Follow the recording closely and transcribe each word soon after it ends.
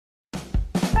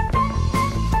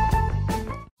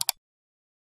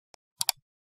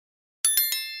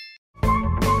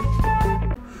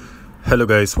Hello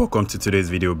guys, welcome to today's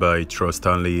video by Trust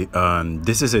Stanley, and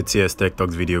this is a TS Tech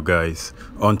Talks video guys.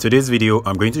 On today's video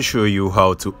I'm going to show you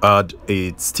how to add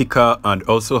a sticker and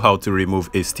also how to remove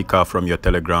a sticker from your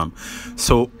Telegram.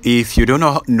 So if you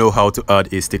don't know how to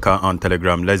add a sticker on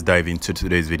Telegram, let's dive into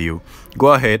today's video.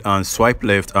 Go ahead and swipe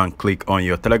left and click on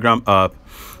your Telegram app,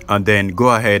 and then go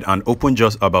ahead and open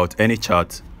just about any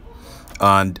chat.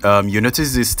 And you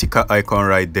notice this sticker icon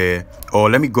right there,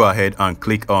 or let me go ahead and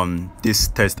click on this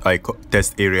test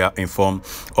area in form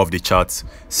of the chat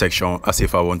section as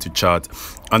if I want to chat.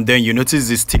 And then you notice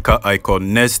this sticker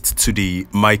icon next to the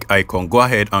mic icon. Go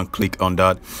ahead and click on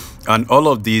that, and all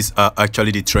of these are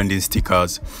actually the trending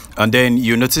stickers. And then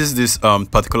you notice this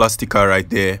particular sticker right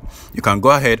there. You can go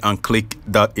ahead and click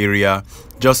that area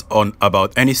just on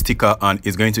about any sticker, and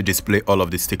it's going to display all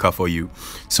of the sticker for you.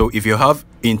 So if you have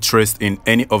interest in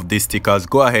any of these stickers,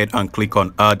 go ahead and click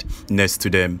on add next to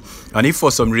them. And if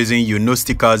for some reason you know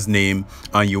sticker's name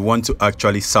and you want to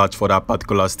actually search for that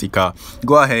particular sticker,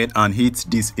 go ahead and hit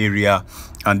this area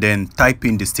and then type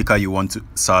in the sticker you want to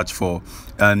search for.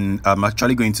 And I'm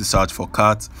actually going to search for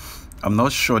cat. I'm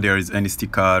not sure there is any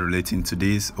sticker relating to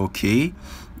this. Okay,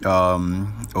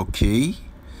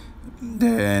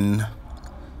 then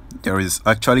there is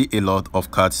actually a lot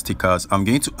of cat stickers. I'm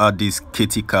going to add this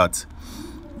kitty cat.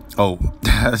 Oh,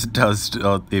 that's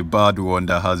not a bad one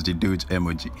that has the Doge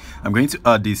emoji. I'm going to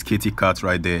add this kitty cat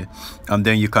right there, and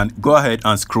then you can go ahead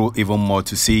and scroll even more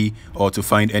to see or to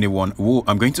find anyone. Oh,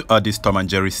 I'm going to add this Tom and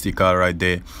Jerry sticker right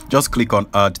there. Just click on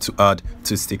add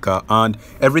to sticker, and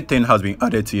everything has been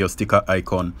added to your sticker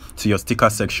icon, to your sticker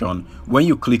section. When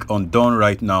you click on done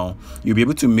right now, you'll be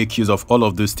able to make use of all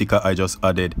of those stickers I just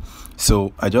added.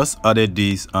 So I just added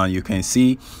this, and you can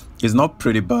see it's not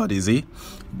pretty bad, is it?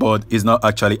 But it's not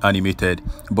actually animated,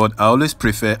 but I always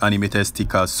prefer animated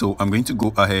stickers. So I'm going to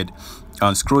go ahead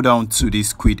and scroll down to this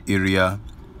squid area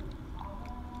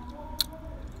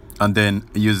and then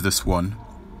use this one.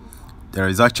 There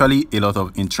is actually a lot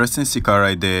of interesting sticker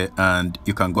right there, and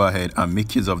you can go ahead and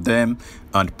make use of them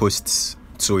and post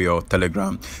to your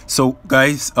Telegram. So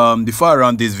guys, before I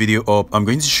round this video up, I'm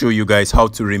going to show you guys how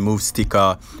to remove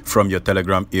sticker from your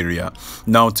Telegram area.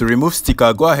 Now, to remove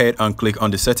sticker, go ahead and click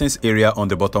on the settings area on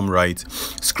the bottom right.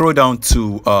 Scroll down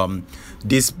to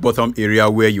this bottom area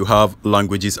where you have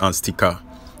languages and sticker.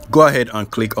 Go ahead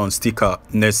and click on sticker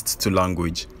next to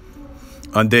language.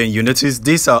 And then you notice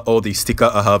these are all the sticker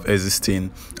I have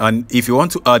existing. And if you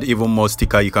want to add even more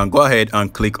sticker, you can go ahead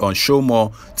and click on show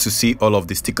more to see all of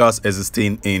the stickers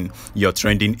existing in your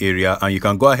trending area. And you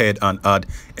can go ahead and add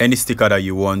any sticker that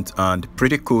you want, and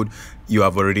pretty cool, you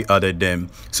have already added them.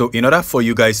 So in order for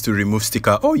you guys to remove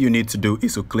sticker, all you need to do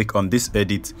is to click on this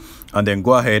edit and then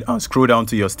go ahead and scroll down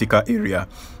to your sticker area.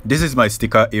 This is my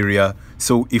sticker area.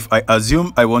 So if I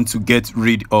assume I want to get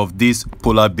rid of this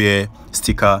polar bear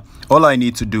sticker, all I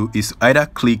need to do is either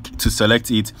click to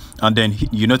select it, and then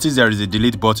you notice there is a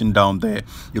delete button down there.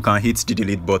 You can hit the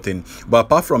delete button, but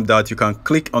apart from that, you can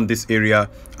click on this area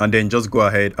and then just go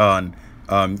ahead and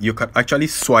you can actually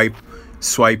swipe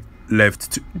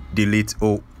left to delete.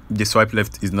 Oh, the swipe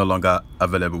left is no longer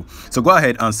available. So go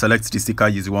ahead and select the sticker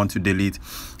you want to delete.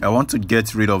 I want to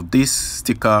get rid of this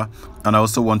sticker, and I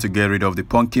also want to get rid of the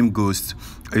pumpkin ghost.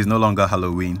 It's no longer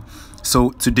Halloween.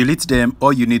 So to delete them,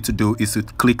 all you need to do is to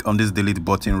click on this delete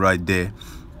button right there.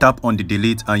 Tap on the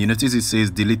delete, and you notice it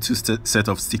says delete to set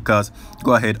of stickers.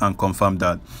 Go ahead and confirm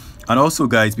that. And also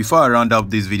guys, before I round up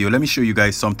this video, let me show you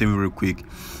guys something real quick.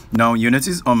 Now you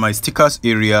notice on my stickers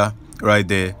area right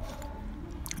there,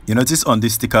 you notice on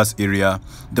this stickers area,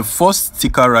 the first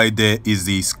sticker right there is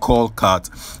the skull cat,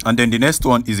 and then the next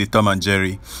one is the Tom and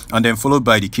Jerry, and then followed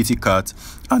by the kitty cat,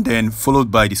 and then followed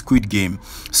by the squid game.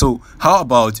 So how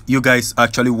about you guys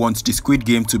actually want the squid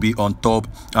game to be on top,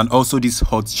 and also this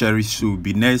hot cherry should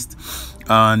be next,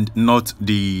 and not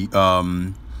the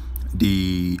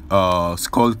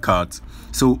skull cat?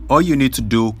 So all you need to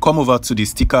do, come over to the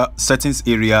sticker settings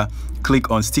area,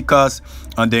 click on stickers,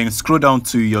 and then scroll down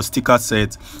to your sticker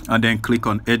set, and then click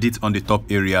on edit on the top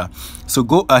area. So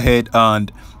go ahead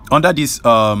and under these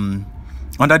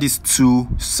two,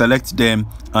 select them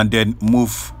and then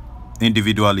move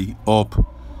individually up,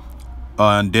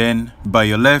 and then by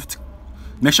your left,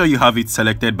 make sure you have it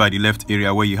selected by the left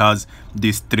area where you has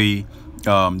these three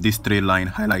line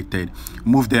highlighted.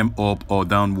 Move them up or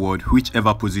downward,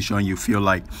 whichever position you feel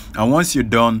like, and once you're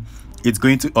done, it's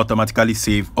going to automatically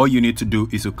save. All you need to do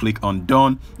is to click on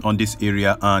done on this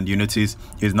area, and you notice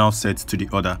it's now set to the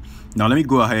order. Now let me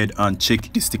go ahead and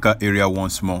check the sticker area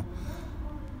once more.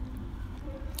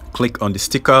 Click on the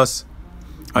stickers,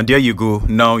 And there you go.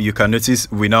 Now you can notice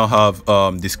we now have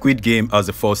the Squid Game as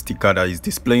the first sticker that is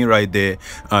displaying right there,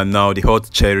 and now the hot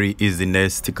cherry is the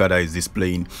next sticker that is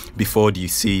displaying before you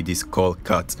see this call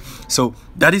cat. So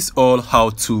that is all how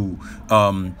to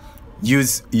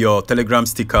use your Telegram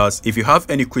stickers. If you have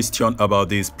any question about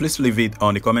this, please leave it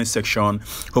on the comment section.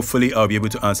 Hopefully I'll be able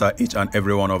to answer each and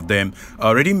every one of them. I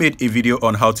already made a video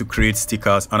on how to create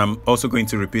stickers, and I'm also going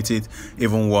to repeat it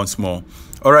even once more.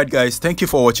 Alright guys, thank you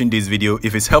for watching this video.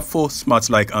 If it's helpful, smash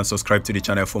like and subscribe to the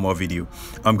channel for more video.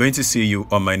 I'm going to see you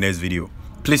on my next video.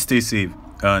 Please stay safe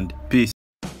and peace.